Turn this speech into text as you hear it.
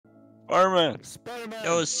Sperman.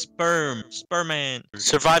 Yo, Sperman.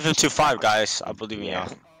 Survive him to 5, guys. I believe in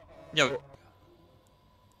y'all. Yo,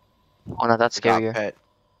 Oh no, that's scarier. Pet.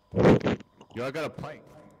 Yo, I got a plank.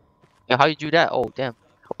 Yeah, how you do that? Oh damn.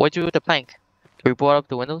 What'd you do with the plank? Can we blow up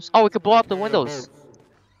the windows? Oh, we could blow up the windows.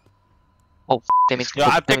 Oh, that means. Yo,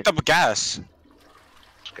 I picked up Gas.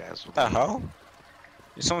 gas. What the hell?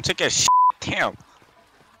 Did someone take a shit? Damn.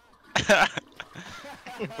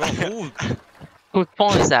 bro, Whose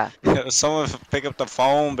phone is that? Someone pick up the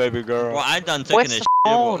phone, baby girl. bro, I done taking Where's a the shit,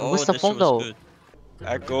 bro. phone? Where's the this phone shit was though? good.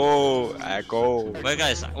 I go.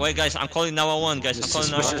 Wait, guys, I'm calling 911, guys. I'm calling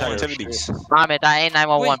Suspicious 911. activities. Nah, man, that ain't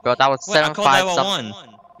 911, bro. That was Wait, I 75 called something.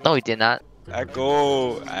 911. No, he did not. I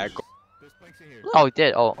go. Oh, he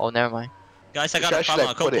did. Oh, never mind. Guys, I got a problem.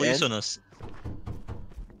 I called police on us.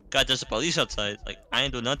 God, there's a police outside. Like, I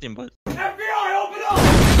ain't do nothing, but. FBI, open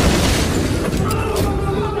up!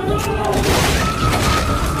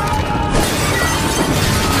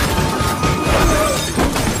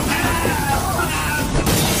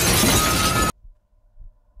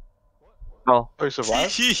 Oh, Oh, you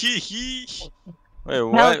survived? Wait,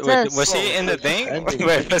 what? Hell, Wait, was this- he in the thing?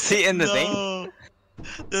 Wait, was he in the thing? No,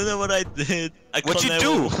 that's not what I did. I What'd called you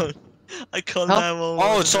do? 911. I called Huh? 911.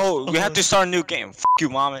 Oh, so we have to start a new game. F you,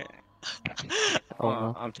 mommy. oh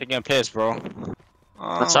no. I'm taking a piss, bro.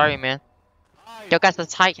 I'm sorry, man. Yo, guys,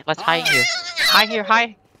 let's hide. Let's hide here. Hide here.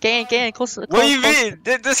 Hide. Get in. Close. What do you mean?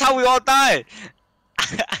 This is how we all die.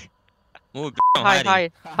 Move,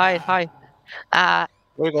 Hide. Where are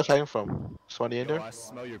you guys hiding from? Somebody in there? I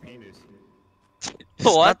smell your penis.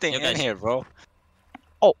 There's What? nothing Yo, in guys. here, bro.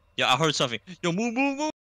 Yeah, I heard something. Yo, move.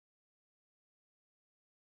 Move.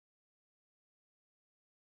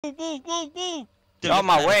 Get out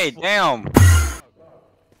my way, damn.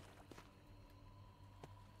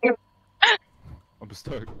 I'm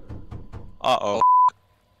stuck. Uh-oh.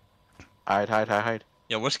 Hide.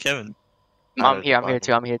 Yo, where's Kevin? I'm here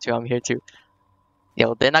too.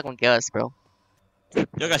 Yo, they're not gonna get us, bro.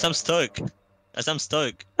 Yo, guys, I'm stuck. I'm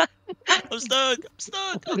stuck.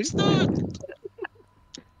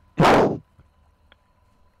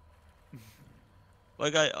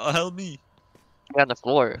 Wait, guy, help me. We're on the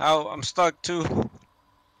floor. Oh, I'm stuck too.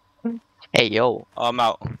 Hey, yo. Oh, I'm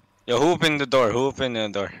out. Yo, who opened the door?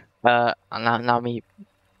 Not me.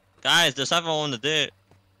 Guys, there's everyone there.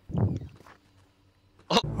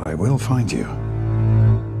 I will find you.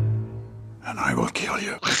 And I will kill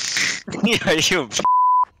you. Yeah, you.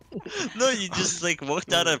 No, you just like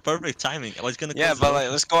walked out at perfect timing. I was gonna. Yeah, close the but door. like,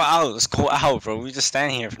 let's go out. Let's go out, bro. We just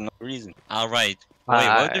stand here for no reason. All right. Wait,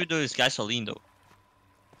 what do we do with this gasoline though?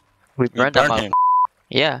 We We burned them burn up. him.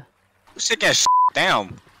 Yeah. Sick ass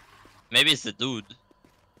down. Maybe it's the dude.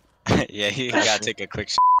 Yeah, he gotta take a quick.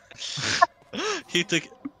 He took.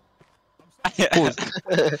 I'm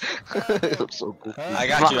so goofy. I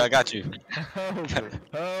got you.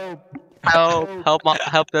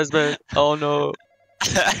 Help, Desmond. Oh no.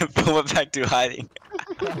 Went back to hiding.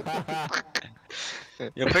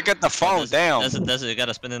 Yo, pick up the phone, damn. That's it. You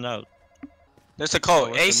gotta spin it out. There's a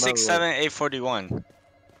code, what's the number? A67841.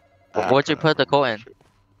 What'd you put the code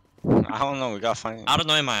in? I don't know, we gotta find it. I don't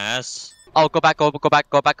know in my ass. Oh, go back, guys. Go back.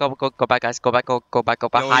 Hide in the we're not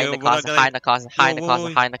closet. gonna- Hide in the closet. Hide in the Wait, closet.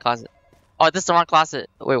 wait. Hide in the closet. Oh, this is the wrong closet.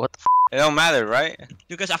 Wait, what the f? It don't matter, right?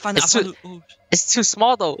 You guys, I found it. It's Oh, It's too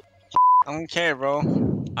small though. I don't care,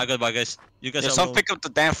 bro. I got bye, guys. You guys Yo, are someone alone. pick up the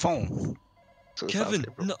damn phone. So it sounds Kevin,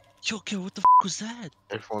 like, bro, no. Yo, Kevin, what the was that?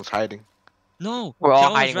 Everyone's hiding. No. We're all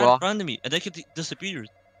Kevin hiding, was we're all- right in front of me, and then he disappeared.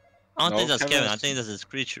 I don't No, think that's Kevin Kevin. I is- think that's his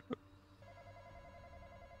creature. Bro.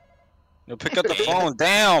 Yo, pick up the phone,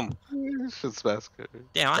 damn. Shit's basket.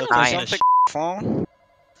 Damn, I Yo, ain't can Hi. doing someone that pick shit. up the phone?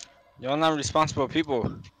 Y'all not responsible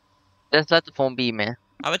people. Just let the phone be, man.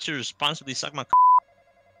 I bet you responsibly suck my.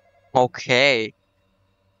 Okay.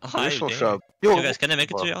 Hi, Racial damn. shop. Yo, guys, can I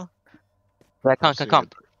make it to y'all? Right, come.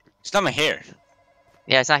 It's not my hair.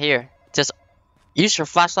 Yeah, it's not here. Just use your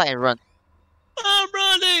flashlight and run. I'm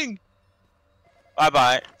running.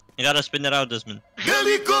 Bye-bye. You gotta spin it out, Desmond.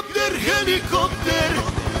 Helicopter!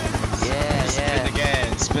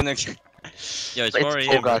 Yeah. Spin again. Yo, it's It's- 4 Oh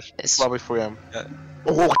a.m. gosh, It's probably 4 a.m. Yeah.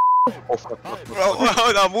 Oh, oh fuck. Bro,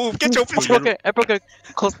 hold on, move. Get your I broke it.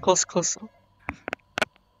 Close.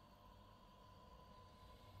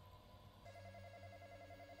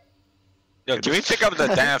 Yo, can we pick up the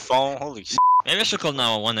damn phone? Holy shit. Maybe I should call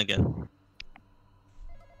 911 again.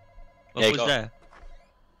 What Yeah, was go. that?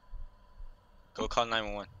 Go call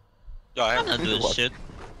 911. Yo, I I'm have not doing What? shit.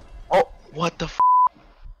 Oh, what the f?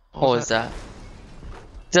 What was that?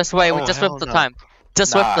 Just wait. Oh, Just hell whip the no. time.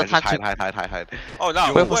 Just whip the time. Hide. Oh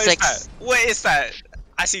no, Wait for what is 6. that? What is that?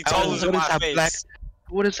 I see Oh, toes in what is my that face. black-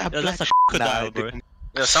 What is that? Yo, that's a black crocodile, bro.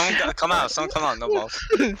 Yo, someone come out. Someone come out. No balls.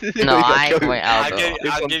 No, I ain't going out,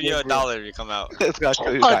 I'll bro. give you $1 if you come out. It's got to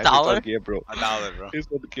 $1? bro. $1, bro. It's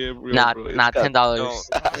on the game, bro. Not bro. It's not got-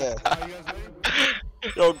 $10.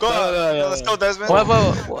 Yo, go out. Yo, let's go, Desmond.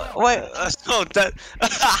 Wait. Let's go,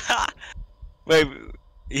 Wait,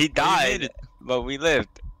 he died, but we lived.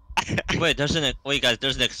 Wait, wait, guys.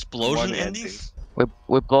 There's an explosion One ending. ending.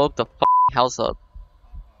 We blow up the house up.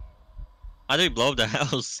 How do we blow up the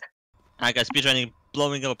house? Alright, guys. Speedrunning,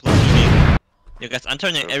 blowing up a place. Yo, guys. I'm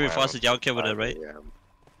turning every faucet. Y'all okay with it, right?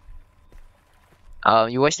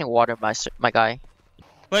 You're wasting water, my guy.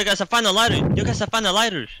 Wait, guys. I found a lighter. You guys, I found a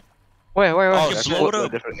lighter. Wait. Oh, Just shit. blow it a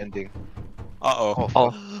up. different ending. Uh-oh.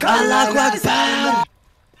 Oh.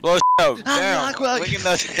 Blow shit up. Damn. Look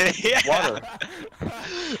at the Water.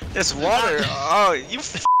 It's water. Oh, you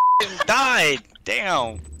f***ing died.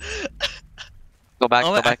 Damn. Go back. Oh,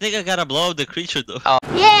 Go wait, I back. think I gotta blow up the creature though.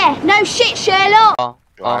 Yeah, no shit, Sherlock.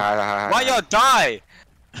 Why y'all die?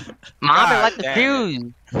 Mohammed God like the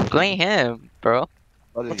damn fuse. Blame him, bro.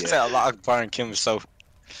 What's that? Allah Akbar and Kim so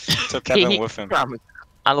Kevin with him.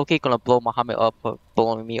 I'm okay gonna blow Mohammed up for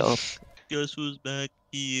blowing me up. Guess who's back?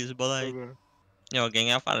 He is black. Yo,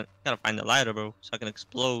 gang, I gotta find the lighter, bro, so I can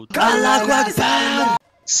explode.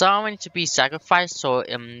 Someone needs to be sacrificed so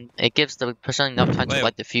it gives the person enough time to Wait.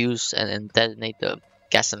 light the fuse and detonate the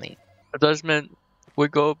gasoline. Desmond,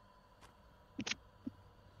 wake up.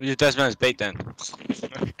 You Desmond is bait then.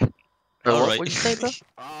 Bro, Alright. what did you say, bro?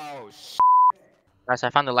 Oh, Guys, I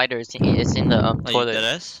found the lighter. It's in the Are you toilet.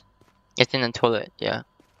 deadass? It's in the toilet. Yeah.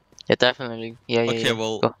 Yeah, definitely. Yeah. Okay, yeah.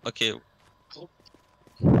 well, Go. okay.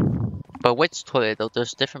 But which toilet though?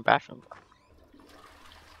 There's different bathrooms.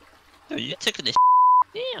 Yo, you taking this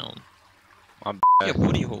damn. I'm Your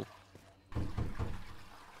booty hole.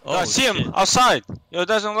 Oh, I see him outside. Yo,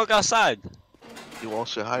 Desmond, look outside. You won't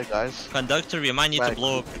say hi, guys. Conductor, remind you to Right.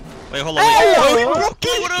 blow up. Wait, hold on, Hey, wait. yo, Blow you it broke up!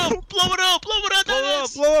 Blow it up! Blow it up! Blow it up! Blow up,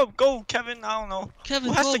 Dennis! blow up. Go, Kevin. I don't know. Kevin,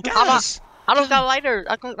 Who has blow the up. gas? I don't got lighter.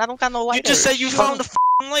 I don't got no lighter. You just said you found the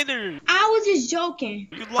f***ing lighter. I was just joking.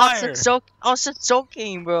 You I liar. was just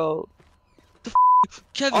joking, bro.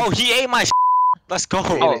 Kevin! Oh, he ate my Let's go.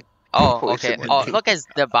 Oh, Wait, okay. so- Oh, look at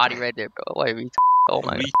the body right there, bro. What are we? Oh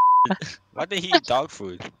my god. Why did he eat dog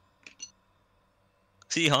food?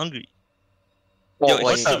 See, hungry. Oh, Yo,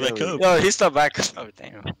 wait. he's still back up. Yo, he's still back. Oh,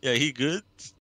 damn. Yeah, he good?